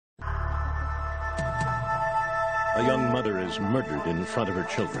A young mother is murdered in front of her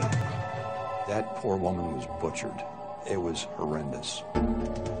children. That poor woman was butchered. It was horrendous.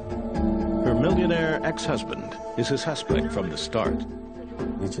 Her millionaire ex-husband is a suspect from the start.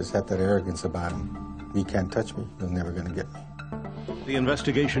 He just had that arrogance about him. You can't touch me. You're never going to get me. The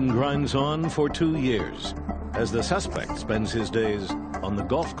investigation grinds on for 2 years as the suspect spends his days on the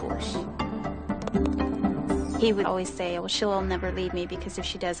golf course. He would always say, well, Sheila will never leave me because if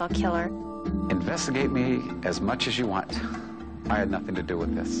she does, I'll kill her. Investigate me as much as you want. I had nothing to do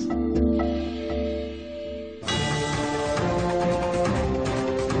with this.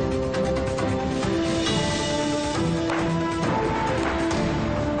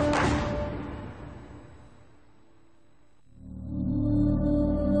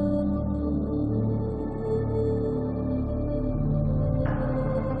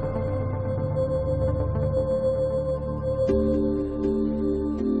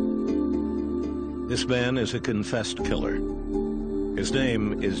 This man is a confessed killer. His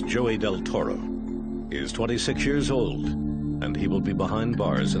name is Joey Del Toro. He is 26 years old, and he will be behind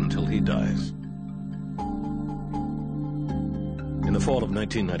bars until he dies. In the fall of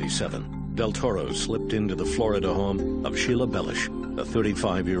 1997, Del Toro slipped into the Florida home of Sheila Bellush, a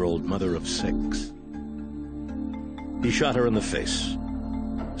 35-year-old mother of 6. He shot her in the face,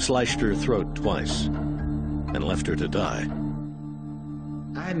 slashed her throat twice, and left her to die.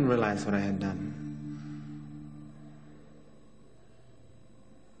 I hadn't realized what I had done.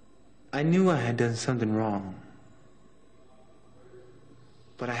 I knew I had done something wrong,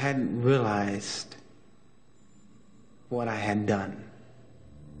 but I hadn't realized what I had done.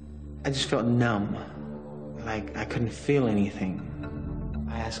 I just felt numb, like I couldn't feel anything.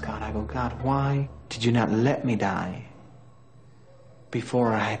 I asked God, I go, God, why did you not let me die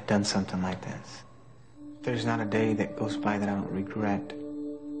before I had done something like this? There's not a day that goes by that I don't regret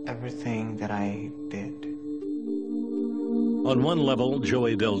everything that I did. On one level,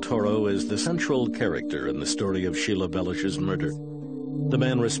 Joey Del Toro is the central character in the story of Sheila Bellush's murder, the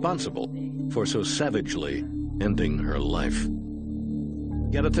man responsible for so savagely ending her life.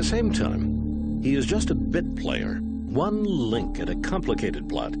 Yet at the same time, he is just a bit player, one link in a complicated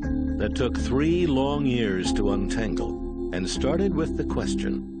plot that took 3 long years to untangle and started with the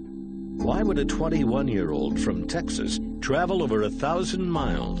question, why would a 21-year-old from Texas travel over 1,000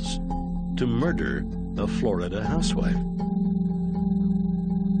 miles to murder a Florida housewife?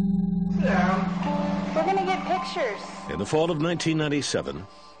 We're gonna get pictures. In the fall of 1997,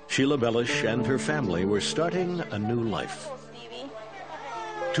 Sheila Bellush and her family were starting a new life.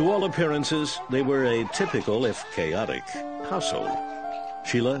 To all appearances, they were a typical, if chaotic, household.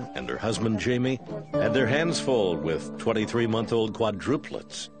 Sheila and her husband, Jamie, had their hands full with 23-month-old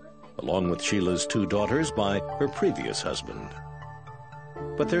quadruplets, along with Sheila's 2 daughters by her previous husband.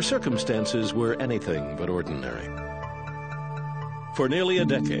 But their circumstances were anything but ordinary. For nearly a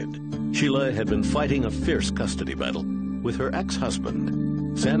decade, Sheila had been fighting a fierce custody battle with her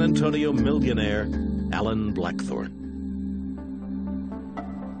ex-husband, San Antonio millionaire Alan Blackthorne.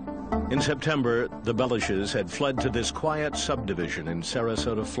 In September, the Bellushes had fled to this quiet subdivision in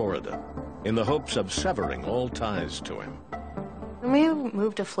Sarasota, Florida, in the hopes of severing all ties to him. When we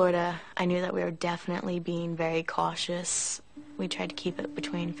moved to Florida, I knew that we were definitely being very cautious. We tried to keep it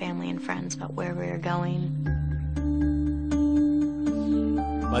between family and friends about where we were going.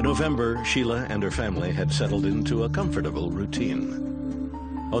 By November, Sheila and her family had settled into a comfortable routine.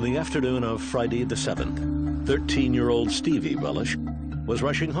 On the afternoon of Friday the 7th, 13-year-old Stevie Bellush was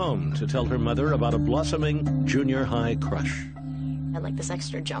rushing home to tell her mother about a blossoming junior high crush. I had like this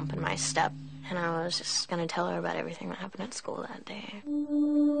extra jump in my step, and I was just going to tell her about everything that happened at school that day.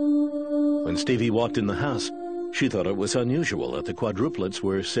 When Stevie walked in the house, she thought it was unusual that the quadruplets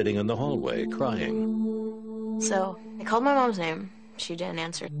were sitting in the hallway crying. So I called my mom's name. She didn't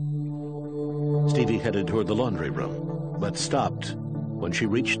answer. Stevie headed toward the laundry room, but stopped when she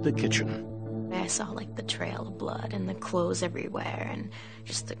reached the kitchen. I saw like the trail of blood and the clothes everywhere and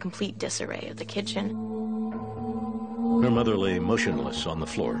just the complete disarray of the kitchen. Her mother lay motionless on the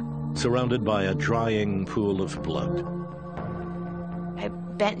floor, surrounded by a drying pool of blood. I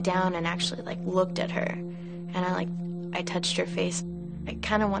bent down and actually like looked at her, and I touched her face. I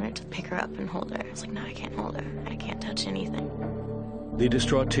kind of wanted to pick her up and hold her. I was like, no, I can't hold her. I can't touch anything. The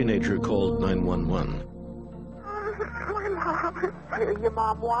distraught teenager called 911. My mom. Your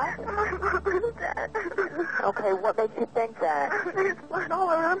mom what? My mom is dead. Okay, what makes you think that? There's blood all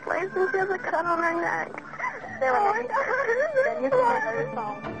over the place and she has a cut on her neck. There we go. Then you can have your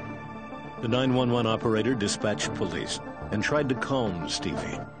phone. The 911 operator dispatched police and tried to calm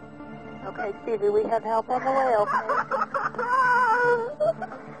Stevie. Okay, Stevie, we have help on the way, okay?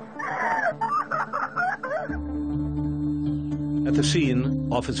 At the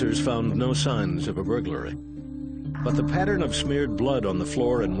scene, officers found no signs of a burglary, but the pattern of smeared blood on the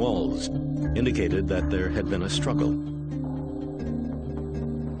floor and walls indicated that there had been a struggle.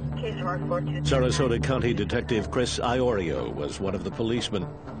 Sarasota County Detective Chris Iorio was one of the policemen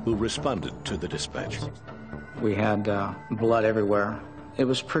who responded to the dispatch. We had blood everywhere. It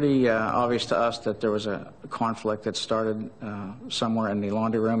was pretty obvious to us that there was a conflict that started somewhere in the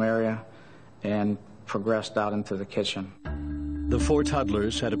laundry room area and progressed out into the kitchen. The four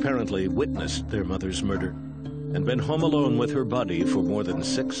toddlers had apparently witnessed their mother's murder and been home alone with her body for more than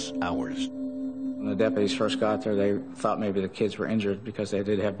 6 hours. When the deputies first got there, they thought maybe the kids were injured because they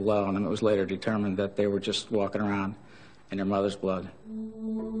did have blood on them. It was later determined that they were just walking around in their mother's blood.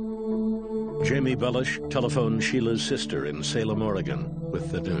 Jamie Bellush telephoned Sheila's sister in Salem, Oregon,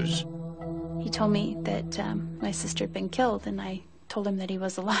 with the news. He told me that my sister had been killed, and I told him that he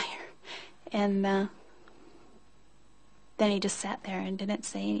was a liar. And then he just sat there and didn't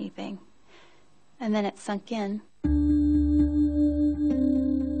say anything. And then it sunk in.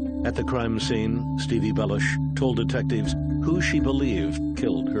 At the crime scene, Stevie Bellush told detectives who she believed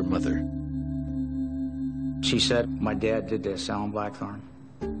killed her mother. She said, "My dad did this, Alan Blackthorne."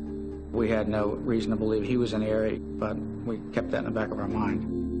 We had no reason to believe he was in the area, but we kept that in the back of our mind.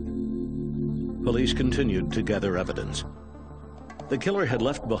 Police continued to gather evidence. The killer had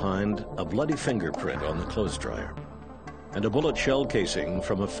left behind a bloody fingerprint on the clothes dryer and a bullet shell casing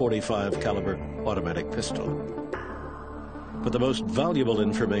from a .45 caliber automatic pistol. But the most valuable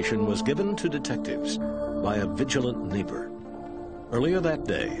information was given to detectives by a vigilant neighbor. Earlier that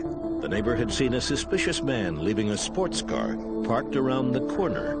day, the neighbor had seen a suspicious man leaving a sports car parked around the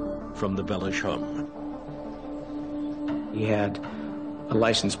corner from the Bellush home. He had a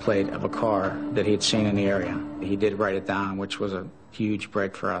license plate of a car that he had seen in the area. He did write it down, which was a huge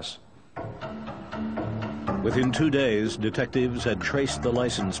break for us. Within 2 days, detectives had traced the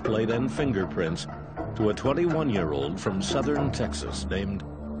license plate and fingerprints to a 21-year-old from southern Texas named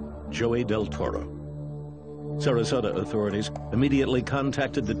Joey Del Toro. Sarasota authorities immediately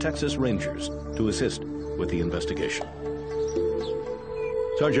contacted the Texas Rangers to assist with the investigation.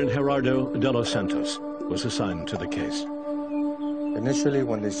 Sergeant Gerardo de los Santos was assigned to the case. Initially,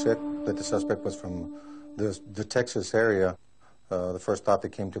 when they said that the suspect was from the Texas area, the first thought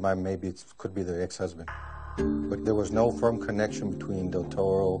that came to mind, maybe it could be the ex-husband. But there was no firm connection between Del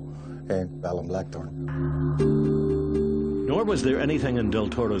Toro and Alan Blackthorne. Nor was there anything in Del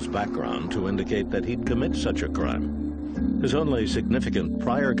Toro's background to indicate that he'd commit such a crime. His only significant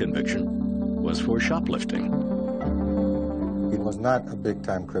prior conviction was for shoplifting. He was not a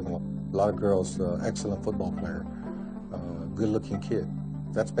big-time criminal. A lot of girls, excellent football player, good-looking kid.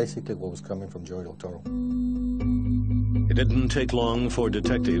 That's basically what was coming from Joey Del Toro. It didn't take long for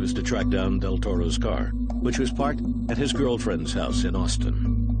detectives to track down Del Toro's car, which was parked at his girlfriend's house in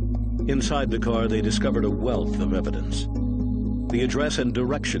Austin. Inside the car, they discovered a wealth of evidence. The address and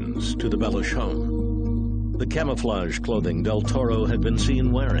directions to the Bellush home, the camouflage clothing Del Toro had been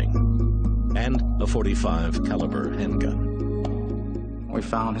seen wearing, and a .45 caliber handgun. We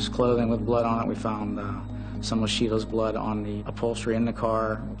found his clothing with blood on it. We found some of Sheila's blood on the upholstery in the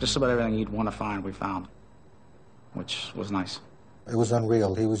car. Just about everything you'd want to find, we found, which was nice. It was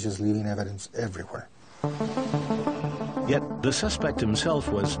unreal. He was just leaving evidence everywhere. Yet the suspect himself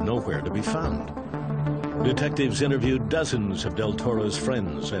was nowhere to be found. Detectives interviewed dozens of Del Toro's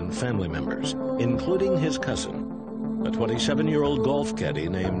friends and family members, including his cousin, a 27-year-old golf caddy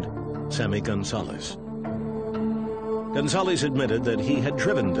named Sammy Gonzalez. Gonzalez admitted that he had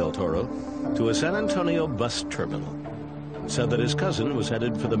driven Del Toro to a San Antonio bus terminal and said that his cousin was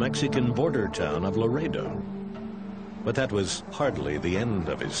headed for the Mexican border town of Laredo. But that was hardly the end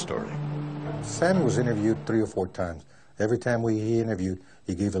of his story. Sammy was interviewed 3 or 4 times. Every time he interviewed,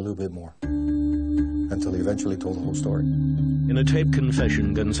 he gave a little bit more, until he eventually told the whole story. In a taped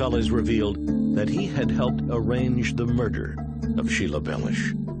confession, Gonzalez revealed that he had helped arrange the murder of Sheila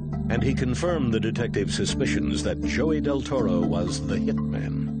Bellush. And he confirmed the detective's suspicions that Joey Del Toro was the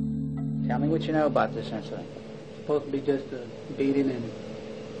hitman. Tell me what you know about this incident. It's supposed to be just a beating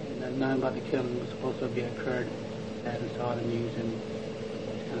and nothing about the killing was supposed to be occurred. I hadn't saw the news and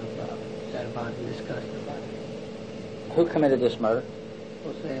kind of sad about it and disgusted about it. Who committed this murder?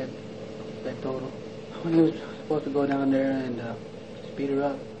 So sad, that total. When he was supposed to go down there and speed her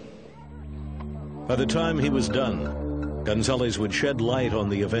up. By the time he was done, Gonzalez would shed light on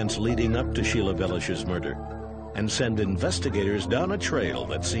the events leading up to Sheila Bellush's murder and send investigators down a trail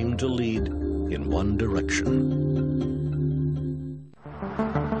that seemed to lead in one direction.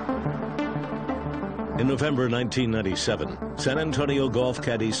 In November 1997, San Antonio golf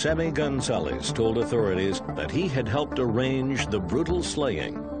caddy Sammy Gonzalez told authorities that he had helped arrange the brutal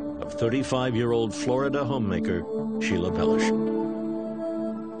slaying of 35-year-old Florida homemaker Sheila Bellush.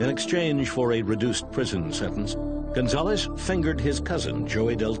 In exchange for a reduced prison sentence, Gonzalez fingered his cousin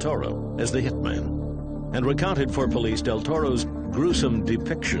Joey Del Toro as the hitman and recounted for police Del Toro's gruesome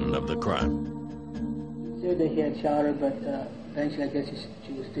depiction of the crime. He said that he had shot her, but eventually I guess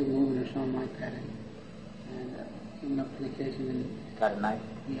she was still moving or something like that. And came up to the kitchen and... Got a knife?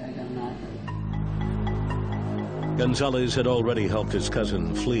 Yeah, I got a knife. Gonzalez had already helped his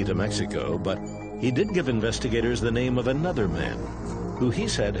cousin flee to Mexico, but he did give investigators the name of another man who he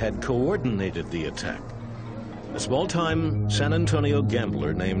said had coordinated the attack. A small-time San Antonio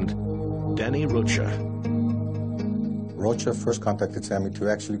gambler named Danny Rocha. Rocha first contacted Sammy to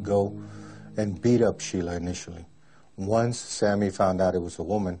actually go and beat up Sheila initially. Once Sammy found out it was a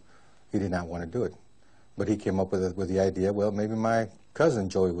woman, he did not want to do it. But he came up with the idea, well, maybe my cousin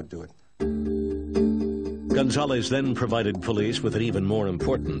Joey would do it. Gonzalez then provided police with an even more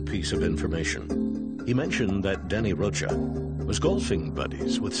important piece of information. He mentioned that Danny Rocha was golfing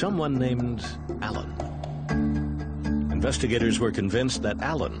buddies with someone named Alan. Investigators were convinced that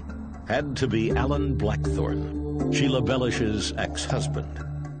Alan had to be Alan Blackthorne, Sheila Bellush's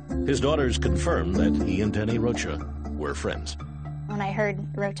ex-husband. His daughters confirmed that he and Danny Rocha were friends. When I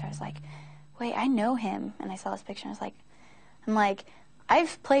heard Rocha, I was like, wait, I know him. And I saw his picture, and I'm like,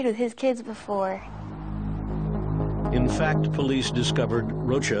 I've played with his kids before. In fact, police discovered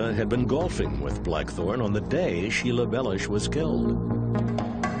Rocha had been golfing with Blackthorne on the day Sheila Bellush was killed.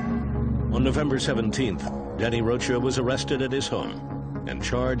 On November 17th, Danny Rocha was arrested at his home and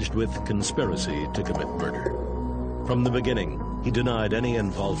charged with conspiracy to commit murder. From the beginning, he denied any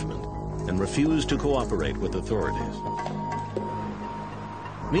involvement and refused to cooperate with authorities.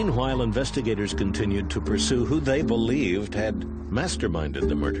 Meanwhile, investigators continued to pursue who they believed had masterminded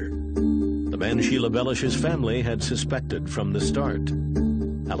the murder. The man Sheila Bellush's family had suspected from the start,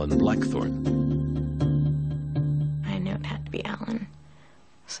 Alan Blackthorne. I knew it had to be Alan,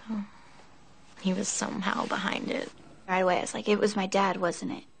 so he was somehow behind it. Right away, I was like, it was my dad,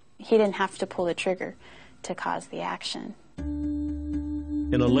 wasn't it? He didn't have to pull the trigger to cause the action.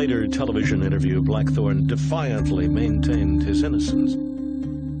 In a later television interview, Blackthorne defiantly maintained his innocence.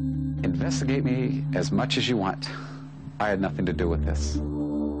 Investigate me as much as you want. I had nothing to do with this.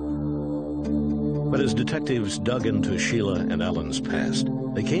 But as detectives dug into Sheila and Alan's past,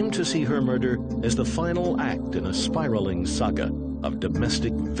 they came to see her murder as the final act in a spiraling saga of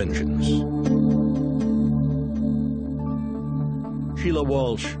domestic vengeance. Sheila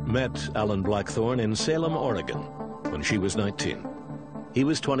Walsh met Alan Blackthorne in Salem, Oregon, when she was 19. He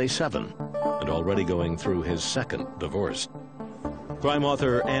was 27 and already going through his second divorce. Crime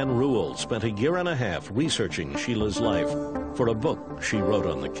author Ann Rule spent a year and a half researching Sheila's life for a book she wrote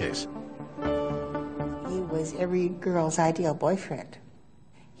on the case. He was every girl's ideal boyfriend.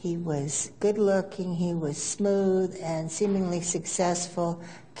 He was good-looking, he was smooth and seemingly successful,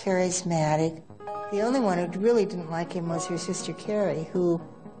 charismatic. The only one who really didn't like him was her sister Carrie, who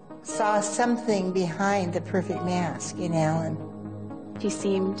saw something behind the perfect mask in Alan. He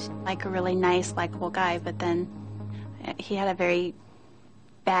seemed like a really nice, likable guy, but then he had a very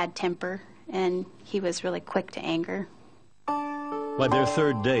bad temper, and he was really quick to anger. By their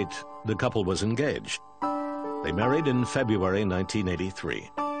third date, the couple was engaged. They married in February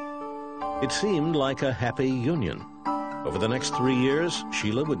 1983. It seemed like a happy union. Over the next 3 years,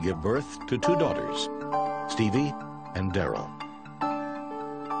 Sheila would give birth to 2 daughters, Stevie and Daryl.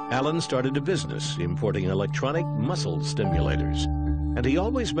 Alan started a business importing electronic muscle stimulators, and he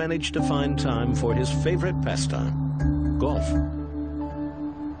always managed to find time for his favorite pastime, golf.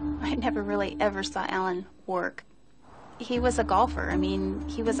 I never really ever saw Alan work. He was a golfer. I mean,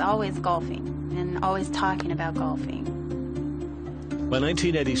 he was always golfing and always talking about golfing. By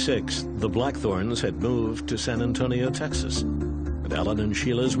 1986, the Blackthornes had moved to San Antonio, Texas, and Alan and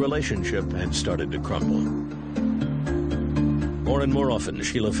Sheila's relationship had started to crumble. More and more often,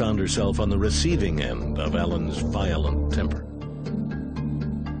 Sheila found herself on the receiving end of Alan's violent temper.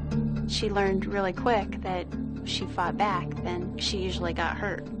 She learned really quick that if she fought back, then she usually got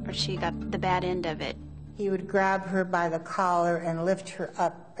hurt, or she got the bad end of it. He would grab her by the collar and lift her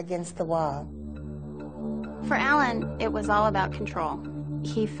up against the wall. For Alan, it was all about control.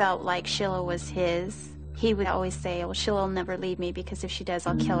 He felt like Sheila was his. He would always say, well, Sheila will never leave me because if she does,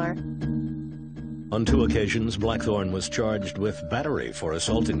 I'll kill her. On 2 occasions, Blackthorne was charged with battery for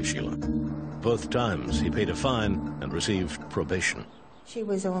assaulting Sheila. Both times, he paid a fine and received probation. She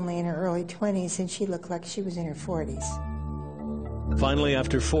was only in her early 20s, and she looked like she was in her 40s. Finally,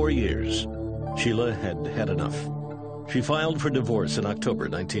 after 4 years, Sheila had had enough. She filed for divorce in October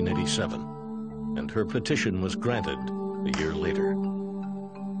 1987, and her petition was granted a year later.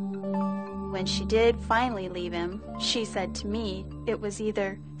 When she did finally leave him, she said to me it was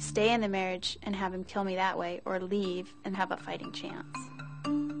either stay in the marriage and have him kill me that way, or leave and have a fighting chance.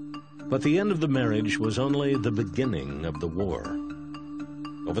 But the end of the marriage was only the beginning of the war.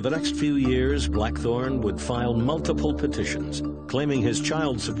 Over the next few years, Blackthorne would file multiple petitions, claiming his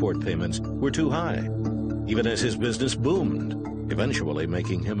child support payments were too high, even as his business boomed, eventually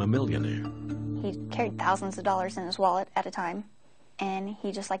making him a millionaire. He carried thousands of dollars in his wallet at a time, and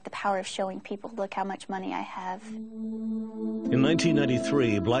he just liked the power of showing people, look how much money I have. In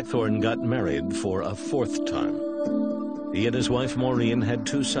 1993, Blackthorne got married for a fourth time. He and his wife Maureen had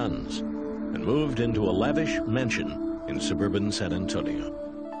 2 sons and moved into a lavish mansion in suburban San Antonio.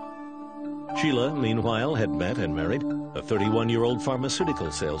 Sheila, meanwhile, had met and married a 31-year-old pharmaceutical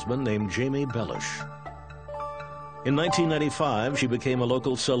salesman named Jamie Bellush. In 1995, she became a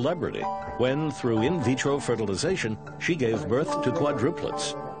local celebrity when, through in vitro fertilization, she gave birth to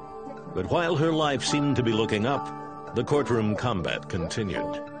quadruplets. But while her life seemed to be looking up, the courtroom combat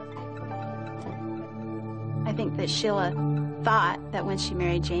continued. I think that Sheila thought that when she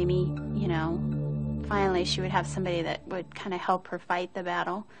married Jamie, you know, finally she would have somebody that would kind of help her fight the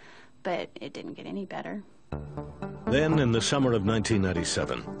battle, but it didn't get any better. Then, in the summer of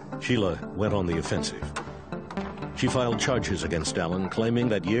 1997, Sheila went on the offensive. She filed charges against Alan, claiming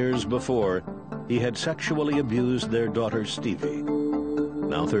that years before, he had sexually abused their daughter Stevie,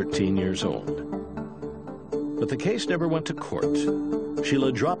 now 13 years old. But the case never went to court.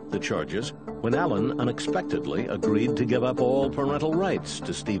 Sheila dropped the charges when Alan unexpectedly agreed to give up all parental rights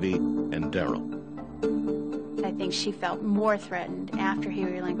to Stevie and Daryl. I think she felt more threatened after he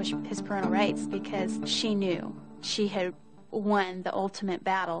relinquished his parental rights because she knew she had won the ultimate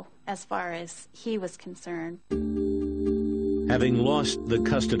battle as far as he was concerned. Having lost the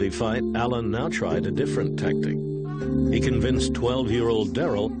custody fight, Alan now tried a different tactic. He convinced 12-year-old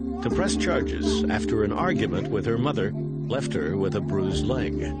Daryl to press charges after an argument with her mother left her with a bruised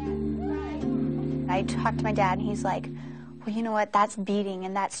leg. I talked to my dad, and he's like, well, you know what, that's beating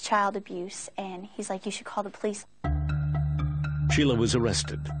and that's child abuse, and he's like, you should call the police. Sheila was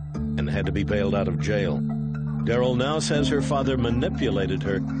arrested and had to be bailed out of jail. Daryl now says her father manipulated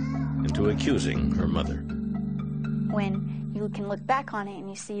her into accusing her mother. When you can look back on it and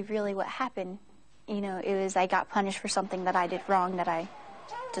you see really what happened, you know, it was I got punished for something that I did wrong that I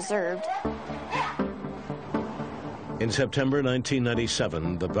deserved. In September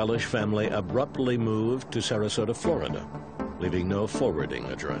 1997, the Bellush family abruptly moved to Sarasota, Florida, leaving no forwarding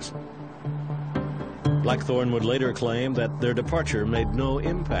address. Blackthorne would later claim that their departure made no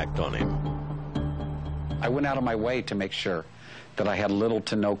impact on him. I went out of my way to make sure that I had little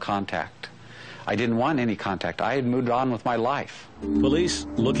to no contact. I didn't want any contact. I had moved on with my life. Police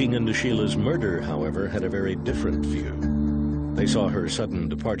looking into Sheila's murder, however, had a very different view. They saw her sudden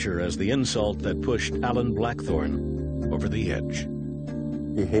departure as the insult that pushed Alan Blackthorne over the edge.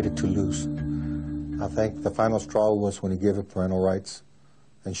 He hated to lose. I think the final straw was when he gave up parental rights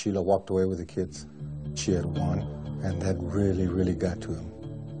and Sheila walked away with the kids. She had won, and that really, really got to him.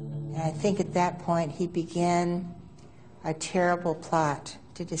 And I think at that point he began a terrible plot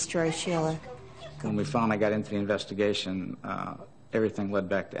to destroy Sheila. When we finally got into the investigation, everything led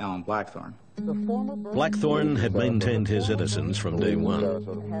back to Alan Blackthorne. Blackthorne had maintained his innocence from day one.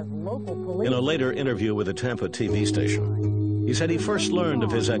 In a later interview with a Tampa TV station, he said he first learned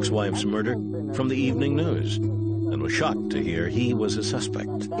of his ex-wife's murder from the evening news and was shocked to hear he was a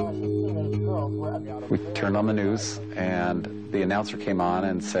suspect. We turned on the news, and the announcer came on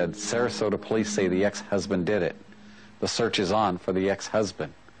and said, Sarasota police say the ex-husband did it. The search is on for the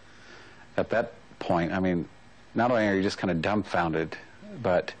ex-husband. At that point, I mean, not only are you just kind of dumbfounded,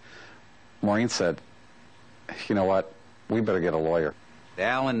 but Maureen said, you know what, we better get a lawyer.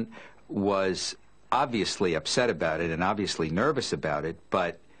 Alan was obviously upset about it and obviously nervous about it,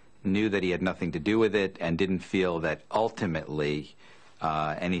 but knew that he had nothing to do with it and didn't feel that ultimately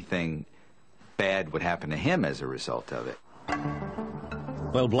anything bad would happen to him as a result of it.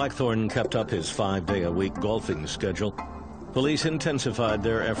 While Blackthorne kept up his 5-day-a-week golfing schedule, police intensified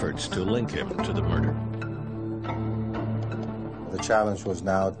their efforts to link him to the murder. The challenge was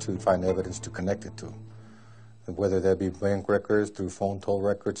now to find evidence to connect it to, whether that be bank records, through phone toll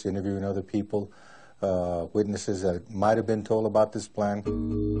records, interviewing other people, witnesses that might have been told about this plan.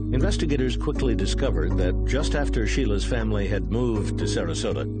 Investigators quickly discovered that just after Sheila's family had moved to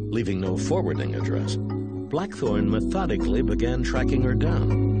Sarasota, leaving no forwarding address, Blackthorne methodically began tracking her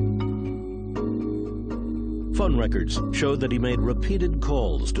down. Phone records showed that he made repeated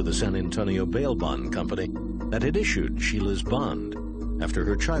calls to the San Antonio bail bond company that had issued Sheila's bond after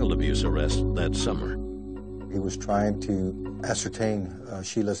her child abuse arrest that summer. He was trying to ascertain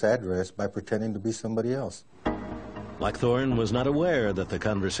Sheila's address by pretending to be somebody else. Blackthorne was not aware that the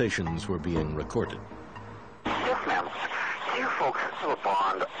conversations were being recorded. Yes, ma'am. You folks have a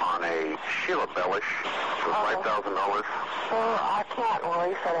bond on a Sheila Bellush for $5,000? Well, I can't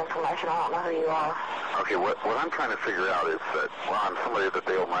release that information. I don't know who you are. Okay, what I'm trying to figure out is that, well, I'm somebody that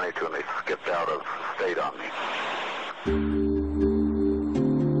they owe money to and they skipped out of state on me.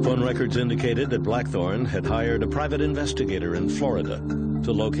 Phone records indicated that Blackthorne had hired a private investigator in Florida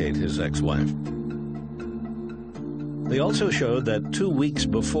to locate his ex-wife. They also showed that 2 weeks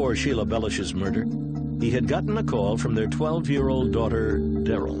before Sheila Bellush's murder, he had gotten a call from their 12-year-old daughter,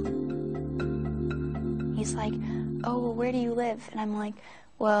 Daryl. He's like, oh, well, where do you live? And I'm like,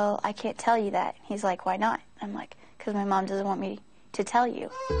 well, I can't tell you that. He's like, why not? I'm like, because my mom doesn't want me to tell you.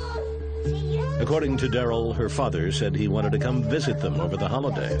 According to Daryl, her father said he wanted to come visit them over the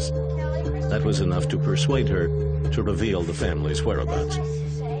holidays. That was enough to persuade her to reveal the family's whereabouts.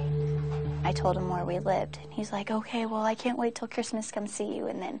 I told him where we lived. And he's like, okay, well, I can't wait till Christmas to come see you,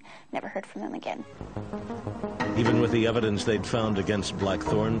 and then never heard from him again. Even with the evidence they'd found against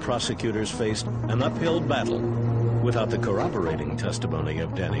Blackthorne, prosecutors faced an uphill battle without the corroborating testimony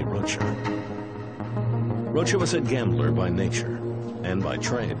of Danny Rocha. Rocha was a gambler by nature and by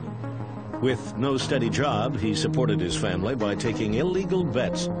trade. With no steady job, he supported his family by taking illegal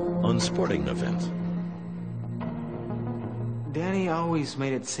bets on sporting events. Danny always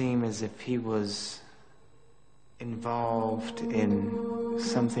made it seem as if he was involved in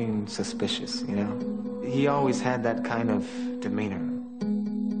something suspicious, you know? He always had that kind of demeanor.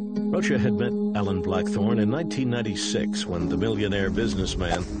 Rocha had met Alan Blackthorne in 1996 when the millionaire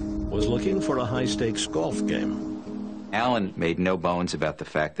businessman was looking for a high-stakes golf game. Alan made no bones about the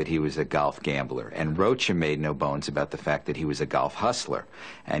fact that he was a golf gambler, and Rocha made no bones about the fact that he was a golf hustler.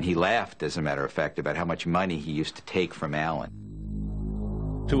 And he laughed, as a matter of fact, about how much money he used to take from Alan.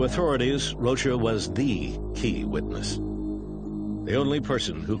 To authorities, Rocha was the key witness, the only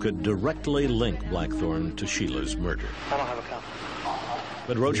person who could directly link Blackthorne to Sheila's murder. I don't have a copy.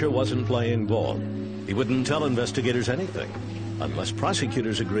 But Rocha wasn't playing ball. He wouldn't tell investigators anything unless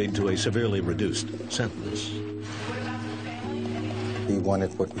prosecutors agreed to a severely reduced sentence. He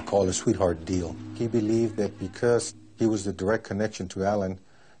wanted what we call a sweetheart deal. He believed that because he was the direct connection to Alan,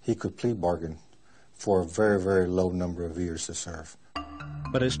 he could plea bargain for a very, very low number of years to serve.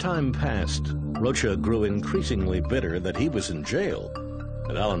 But as time passed, Rocha grew increasingly bitter that he was in jail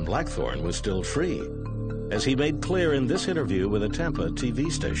and Alan Blackthorne was still free, as he made clear in this interview with a Tampa TV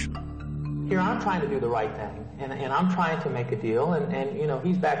station. Here, I'm trying to do the right thing, and I'm trying to make a deal, and you know,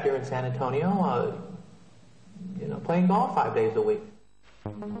 he's back here in San Antonio, you know, playing golf 5 days a week.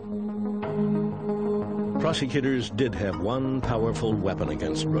 Prosecutors did have one powerful weapon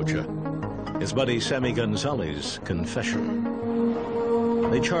against Rocha, his buddy Sammy Gonzalez's confession.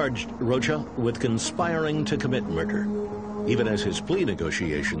 They charged Rocha with conspiring to commit murder, even as his plea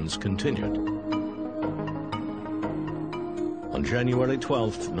negotiations continued. On January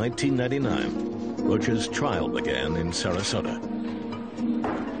 12, 1999, Rocha's trial began in Sarasota.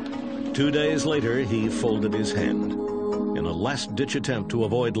 2 days later, he folded his hand. In a last-ditch attempt to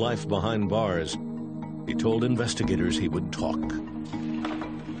avoid life behind bars, he told investigators he would talk.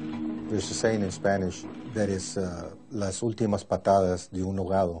 There's a saying in Spanish that is las últimas patadas de un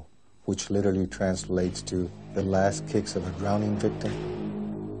ahogado, which literally translates to the last kicks of a drowning victim.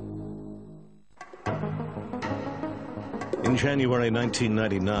 In January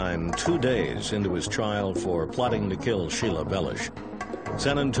 1999, 2 days into his trial for plotting to kill Sheila Bellush,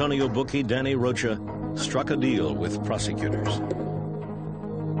 San Antonio bookie Danny Rocha struck a deal with prosecutors.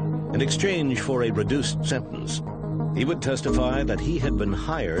 In exchange for a reduced sentence, he would testify that he had been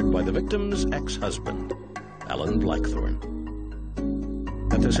hired by the victim's ex-husband, Alan Blackthorne.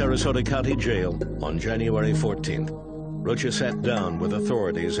 At the Sarasota County Jail on January 14th, Rocha sat down with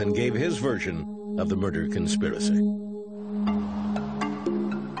authorities and gave his version of the murder conspiracy.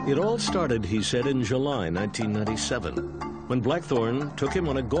 It all started, he said, in July 1997, when Blackthorne took him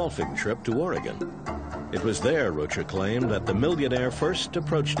on a golfing trip to Oregon. It was there, Rocha claimed, that the millionaire first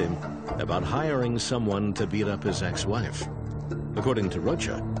approached him about hiring someone to beat up his ex-wife. According to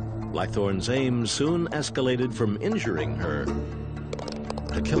Rocha, Blackthorne's aim soon escalated from injuring her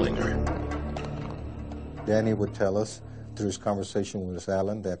to killing her. Danny would tell us through his conversation with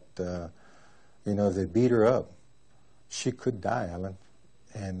Alan that, you know, if they beat her up, she could die, Alan.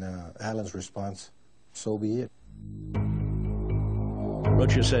 And Alan's response, so be it.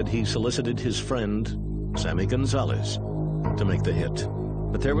 Rocha said he solicited his friend Sammy Gonzalez, to make the hit.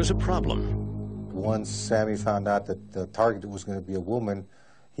 But there was a problem. Once Sammy found out that the target was going to be a woman,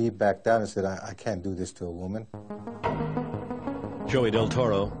 he backed down and said, I can't do this to a woman. Joey Del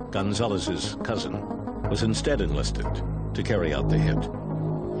Toro, Gonzalez's cousin, was instead enlisted to carry out the hit.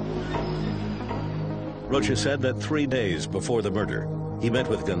 Rocha said that 3 days before the murder, he met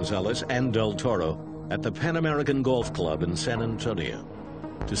with Gonzalez and Del Toro at the Pan American Golf Club in San Antonio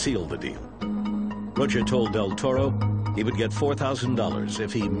to seal the deal. Rocha told Del Toro he would get $4,000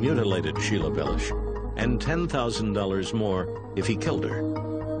 if he mutilated Sheila Bellush and $10,000 more if he killed her.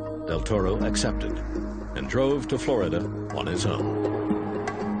 Del Toro accepted and drove to Florida on his own.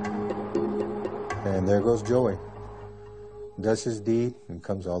 And there goes Joey. Does his deed and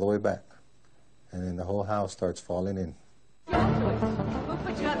comes all the way back. And then the whole house starts falling in.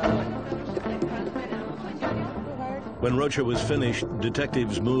 When Rocha was finished,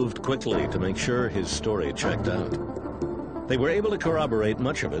 detectives moved quickly to make sure his story checked out. They were able to corroborate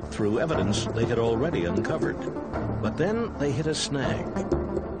much of it through evidence they had already uncovered. But then they hit a snag.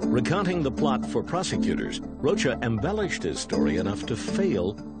 Recounting the plot for prosecutors, Rocha embellished his story enough to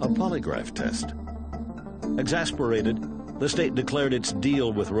fail a polygraph test. Exasperated, the state declared its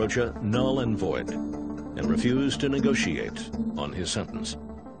deal with Rocha null and void and refused to negotiate on his sentence.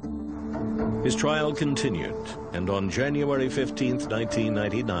 His trial continued, and on January 15,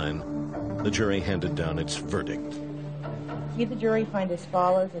 1999, the jury handed down its verdict. We, the jury, find as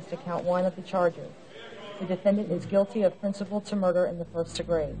follows as to count 1 of the charges. The defendant is guilty of principle to murder in the first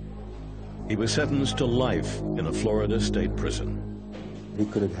degree. He was sentenced to life in a Florida state prison. He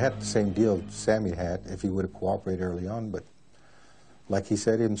could have had the same deal Sammy had if he would have cooperated early on, but like he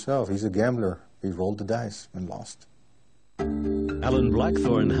said himself, he's a gambler. He rolled the dice and lost. Alan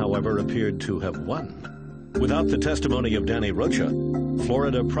Blackthorne, however, appeared to have won. Without the testimony of Danny Rocha,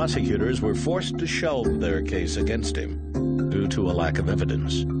 Florida prosecutors were forced to shelve their case against him due to a lack of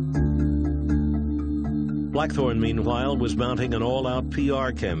evidence. Blackthorne, meanwhile, was mounting an all-out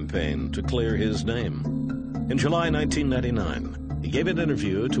PR campaign to clear his name. In July 1999, he gave an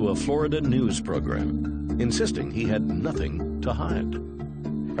interview to a Florida news program, insisting he had nothing to hide.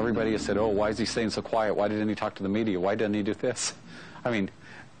 Everybody has said, oh, why is he staying so quiet? Why didn't he talk to the media? Why didn't he do this? I mean,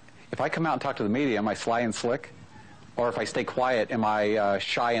 if I come out and talk to the media, am I sly and slick? Or if I stay quiet, am I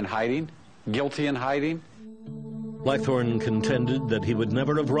shy and hiding? Guilty and hiding? Blackthorne contended that he would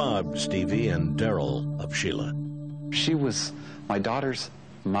never have robbed Stevie and Daryl of Sheila. She was my daughter's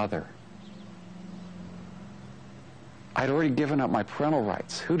mother. I'd already given up my parental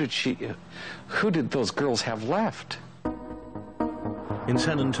rights. Who did those girls have left? In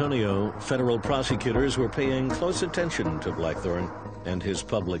San Antonio, federal prosecutors were paying close attention to Blackthorne and his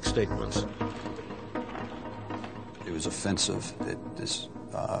public statements. It was offensive that this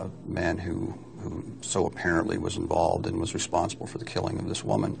man who so apparently was involved and was responsible for the killing of this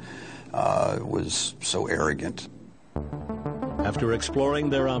woman was so arrogant. After exploring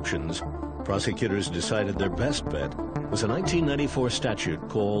their options, prosecutors decided their best bet was a 1994 statute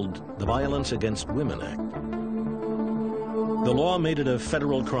called the Violence Against Women Act. The law made it a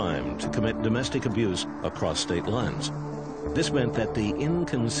federal crime to commit domestic abuse across state lines. This meant that the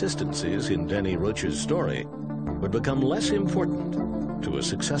inconsistencies in Danny Rocha's story would become less important to a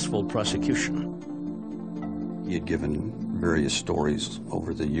successful prosecution. He had given various stories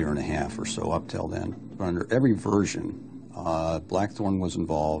over the year and a half or so up till then. Under every version, Blackthorne was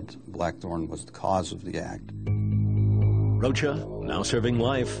involved. Blackthorne was the cause of the act. Rocha, now serving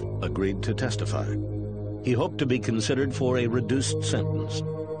life, agreed to testify. He hoped to be considered for a reduced sentence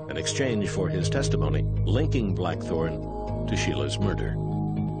in exchange for his testimony linking Blackthorne to Sheila's murder.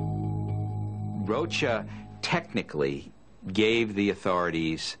 Rocha technically gave the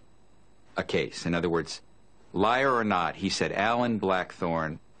authorities a case. In other words, liar or not, he said, Alan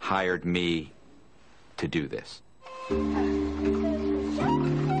Blackthorne hired me to do this.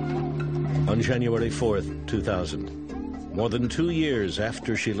 On January 4th, 2000, more than 2 years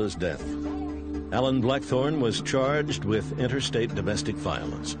after Sheila's death, Alan Blackthorne was charged with interstate domestic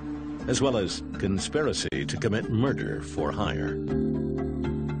violence, as well as conspiracy to commit murder for hire.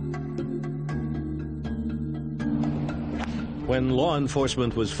 When law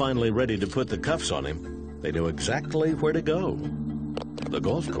enforcement was finally ready to put the cuffs on him, they knew exactly where to go: the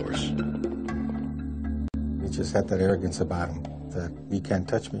golf course. He just had that arrogance about him, that you can't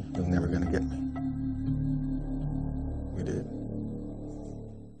touch me, you're never going to get me. We did.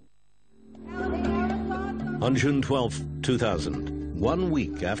 On June 12, 2000, 1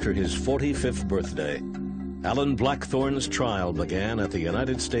 week after his 45th birthday, Alan Blackthorne's trial began at the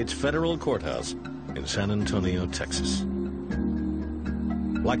United States Federal Courthouse in San Antonio, Texas.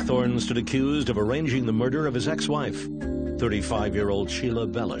 Blackthorne stood accused of arranging the murder of his ex-wife, 35-year-old Sheila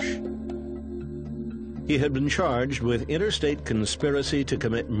Bellush. He had been charged with interstate conspiracy to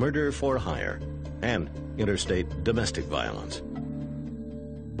commit murder for hire and interstate domestic violence.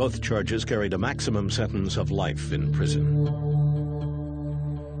 Both charges carried a maximum sentence of life in prison.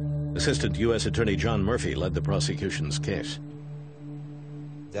 Assistant U.S. Attorney John Murphy led the prosecution's case.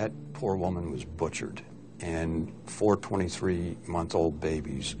 That poor woman was butchered, and 4 23-month-old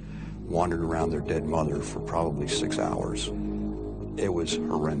babies wandered around their dead mother for probably 6 hours. It was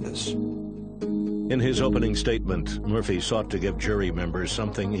horrendous. In his opening statement, Murphy sought to give jury members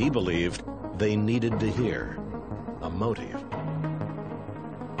something he believed they needed to hear: a motive.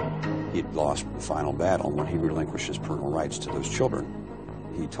 He'd lost the final battle when he relinquished his parental rights to those children.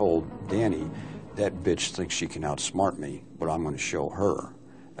 He told Danny, "That bitch thinks she can outsmart me, but I'm going to show her."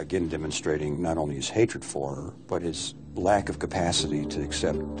 Again, demonstrating not only his hatred for her, but his lack of capacity to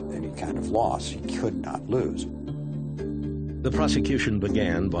accept any kind of loss. He could not lose. The prosecution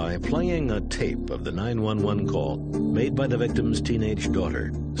began by playing a tape of the 911 call made by the victim's teenage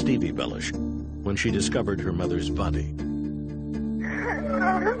daughter, Stevie Bellush, when she discovered her mother's body.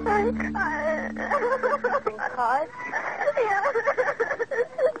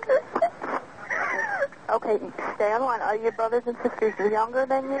 Okay, stay on line. Are your brothers and sisters younger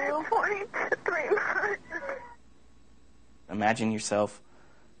than you? 43 months. Imagine yourself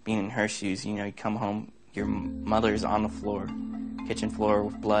being in her shoes. You know, you come home, your mother's on the floor, kitchen floor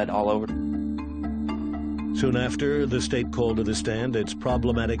with blood all over. Soon after, the state called to the stand its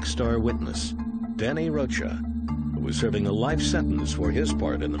problematic star witness, Danny Rocha, who was serving a life sentence for his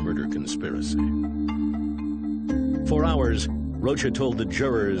part in the murder conspiracy. For hours, Rocha told the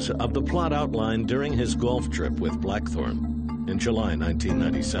jurors of the plot outlined during his golf trip with Blackthorne in July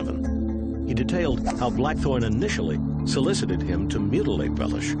 1997. He detailed how Blackthorne initially solicited him to mutilate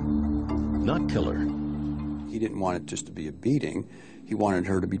Bellush, not kill her. He didn't want it just to be a beating. He wanted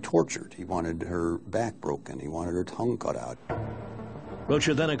her to be tortured. He wanted her back broken. He wanted her tongue cut out.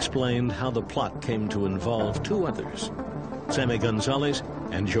 Rocha then explained how the plot came to involve two others, Sammy Gonzalez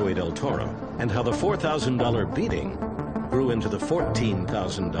and Joey Del Toro, and how the $4,000 beating grew into the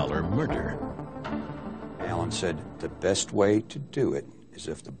 $14,000 murder. Alan said, "The best way to do it is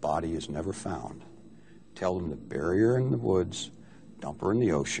if the body is never found. Tell them to bury her in the woods, dump her in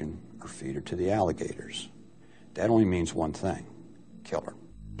the ocean, or feed her to the alligators. That only means one thing: kill her."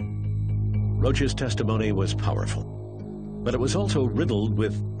 Rocha's testimony was powerful, but it was also riddled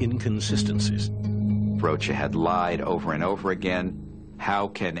with inconsistencies. Rocha had lied over and over again. How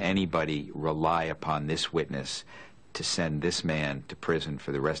can anybody rely upon this witness to send this man to prison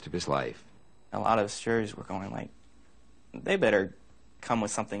for the rest of his life? A lot of jurors were going like, they better come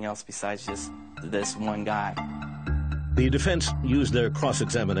with something else besides just this one guy. The defense used their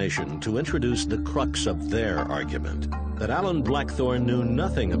cross-examination to introduce the crux of their argument, that Alan Blackthorne knew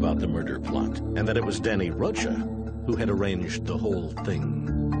nothing about the murder plot, and that it was Danny Rocha who had arranged the whole thing.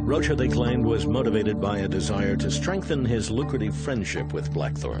 Rocha, they claimed, was motivated by a desire to strengthen his lucrative friendship with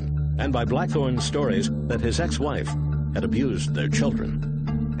Blackthorne, and by Blackthorne's stories that his ex-wife had abused their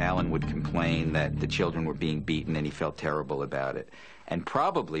children. Alan would complain that the children were being beaten and he felt terrible about it. And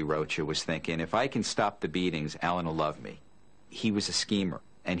probably Rocha was thinking, if I can stop the beatings, Alan will love me. He was a schemer.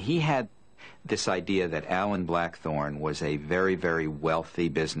 And he had this idea that Alan Blackthorne was a very, very wealthy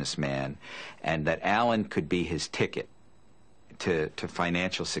businessman and that Alan could be his ticket to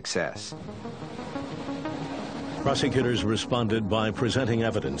financial success. Prosecutors responded by presenting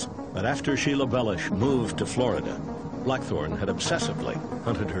evidence that after Sheila Bellush moved to Florida, Blackthorne had obsessively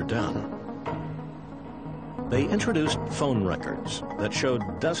hunted her down. They introduced phone records that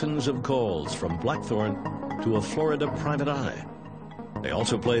showed dozens of calls from Blackthorne to a Florida private eye. They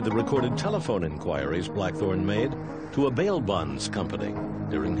also played the recorded telephone inquiries Blackthorne made to a bail bonds company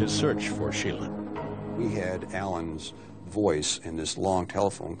during his search for Sheila. We had Alan's voice in this long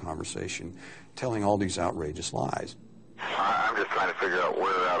telephone conversation telling all these outrageous lies. I'm just trying to figure out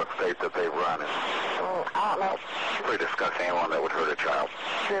where out of state that they run. I don't know. We discuss anyone that would hurt a child.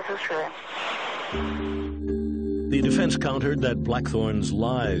 This is true. The defense countered that Blackthorne's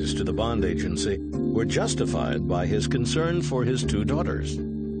lies to the bond agency were justified by his concern for his two daughters.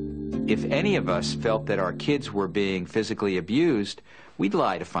 If any of us felt that our kids were being physically abused, we'd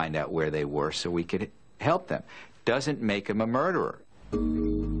lie to find out where they were so we could help them. Doesn't make him a murderer.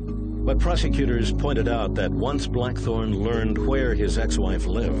 But prosecutors pointed out that once Blackthorne learned where his ex-wife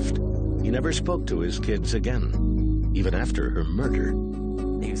lived, he never spoke to his kids again, even after her murder.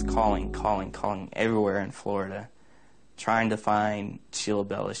 He was calling everywhere in Florida, trying to find Sheila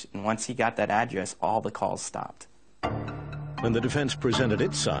Bellush. And once he got that address, all the calls stopped. When the defense presented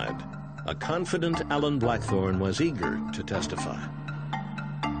its side, a confident Alan Blackthorne was eager to testify.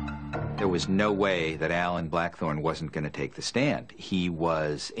 There was no way that Alan Blackthorne wasn't going to take the stand. He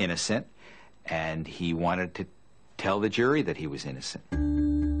was innocent, and he wanted to tell the jury that he was innocent.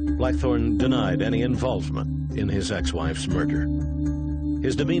 Blackthorne denied any involvement in his ex-wife's murder.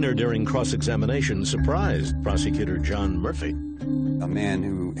 His demeanor during cross-examination surprised prosecutor John Murphy. A man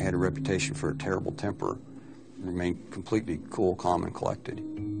who had a reputation for a terrible temper remained completely cool, calm, and collected.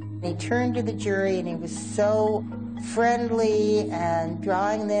 He turned to the jury and he was so friendly and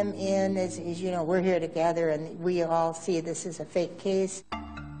drawing them in as you know, we're here together and we all see this as a fake case.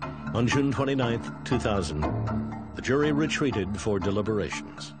 On June 29, 2000, the jury retreated for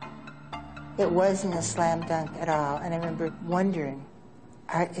deliberations. It wasn't a slam dunk at all, and I remember wondering,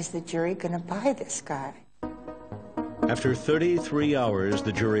 is the jury going to buy this guy? After 33 hours,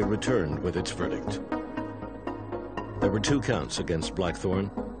 the jury returned with its verdict. There were 2 counts against Blackthorne: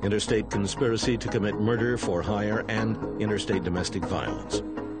 interstate conspiracy to commit murder for hire and interstate domestic violence.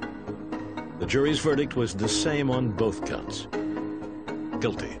 The jury's verdict was the same on both counts: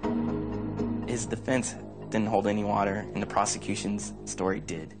 guilty. His defense didn't hold any water, and the prosecution's story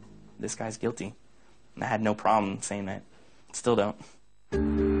did. This guy's guilty. And I had no problem saying that. Still don't.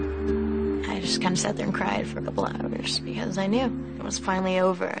 I just kind of sat there and cried for a couple hours because I knew it was finally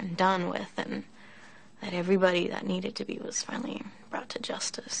over and done with, and that everybody that needed to be was finally brought to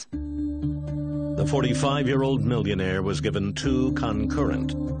justice. The 45-year-old millionaire was given 2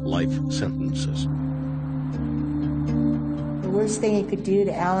 concurrent life sentences. The worst thing you could do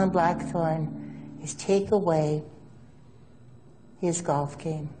to Alan Blackthorne is take away his golf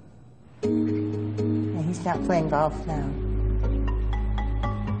game. And he's not playing golf now.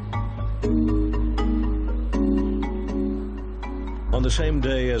 On the same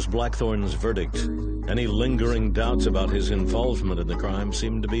day as Blackthorne's verdict, any lingering doubts about his involvement in the crime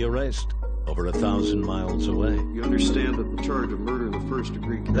seemed to be erased, over 1,000 miles away. You understand that the charge of murder in the first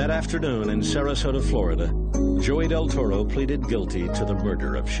degree... That afternoon in Sarasota, Florida, Joey Del Toro pleaded guilty to the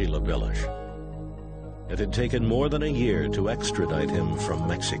murder of Sheila Bellush. It had taken more than a year to extradite him from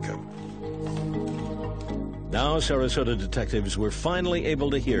Mexico. Now Sarasota detectives were finally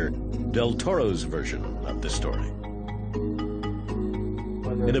able to hear Del Toro's version of the story.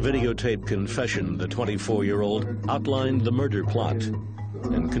 In a videotaped confession, the 24-year-old outlined the murder plot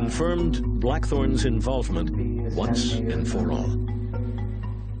and confirmed Blackthorne's involvement once and for all.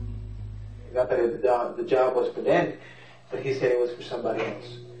 Not that the job was for them, but he said it was for somebody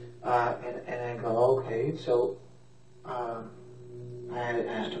else. And I go, okay, so I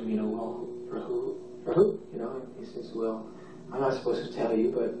asked him, well, for who? And he says, well, I'm not supposed to tell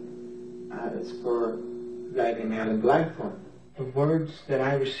you, but it's for a guy named Alan Blackthorne. The words that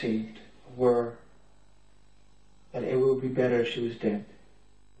I received were that it would be better if she was dead.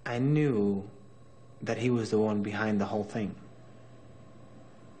 I knew that he was the one behind the whole thing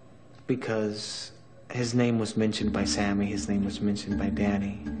because his name was mentioned by Sammy, his name was mentioned by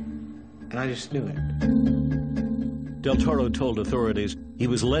Danny, and I just knew it. Del Toro told authorities he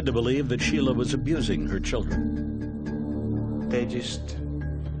was led to believe that Sheila was abusing her children. They just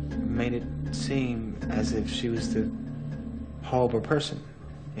made it seem as if she was the horrible person,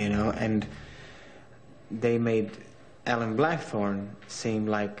 and they made Alan Blackthorne seem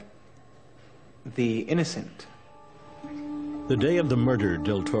like the innocent. The day of the murder,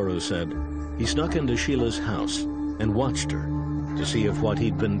 Del Toro said, he snuck into Sheila's house and watched her to see if what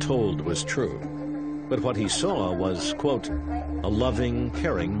he'd been told was true. But what he saw was, quote, a loving,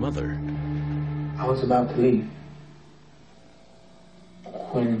 caring mother. I was about to leave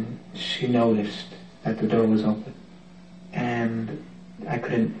when she noticed that the door was open. And I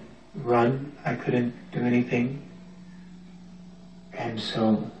couldn't run, I couldn't do anything. And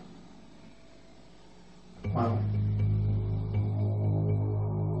so, well.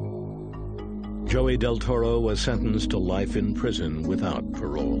 Joey Del Toro was sentenced to life in prison without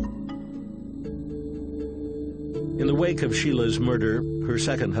parole. In the wake of Sheila's murder, her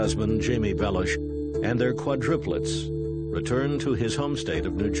second husband, Jamie Bellush, and their quadruplets returned to his home state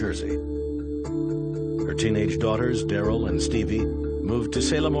of New Jersey. Her teenage daughters, Daryl and Stevie, moved to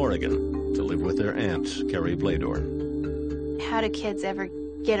Salem, Oregon to live with their aunt, Carrie Bladorn. How do kids ever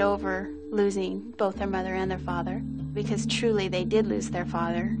get over losing both their mother and their father? Because truly they did lose their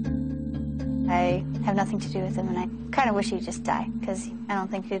father. I have nothing to do with him, and I kind of wish he'd just die, because I don't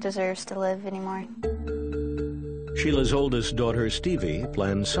think he deserves to live anymore. Sheila's oldest daughter, Stevie,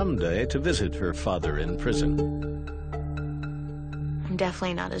 planned someday to visit her father in prison. I'm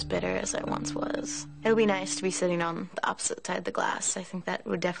definitely not as bitter as I once was. It would be nice to be sitting on the opposite side of the glass. I think that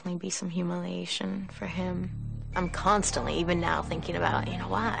would definitely be some humiliation for him. I'm constantly, even now, thinking about,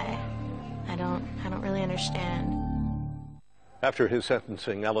 why? I don't really understand. After his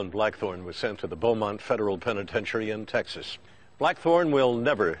sentencing, Alan Blackthorne was sent to the Beaumont Federal Penitentiary in Texas. Blackthorne will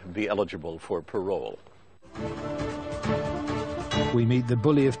never be eligible for parole. We meet the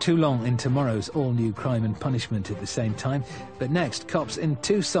bully of Toulon in tomorrow's all-new Crime and Punishment at the same time. But next, cops in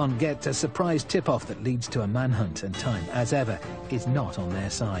Tucson get a surprise tip-off that leads to a manhunt, and time, as ever, is not on their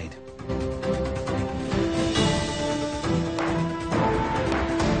side.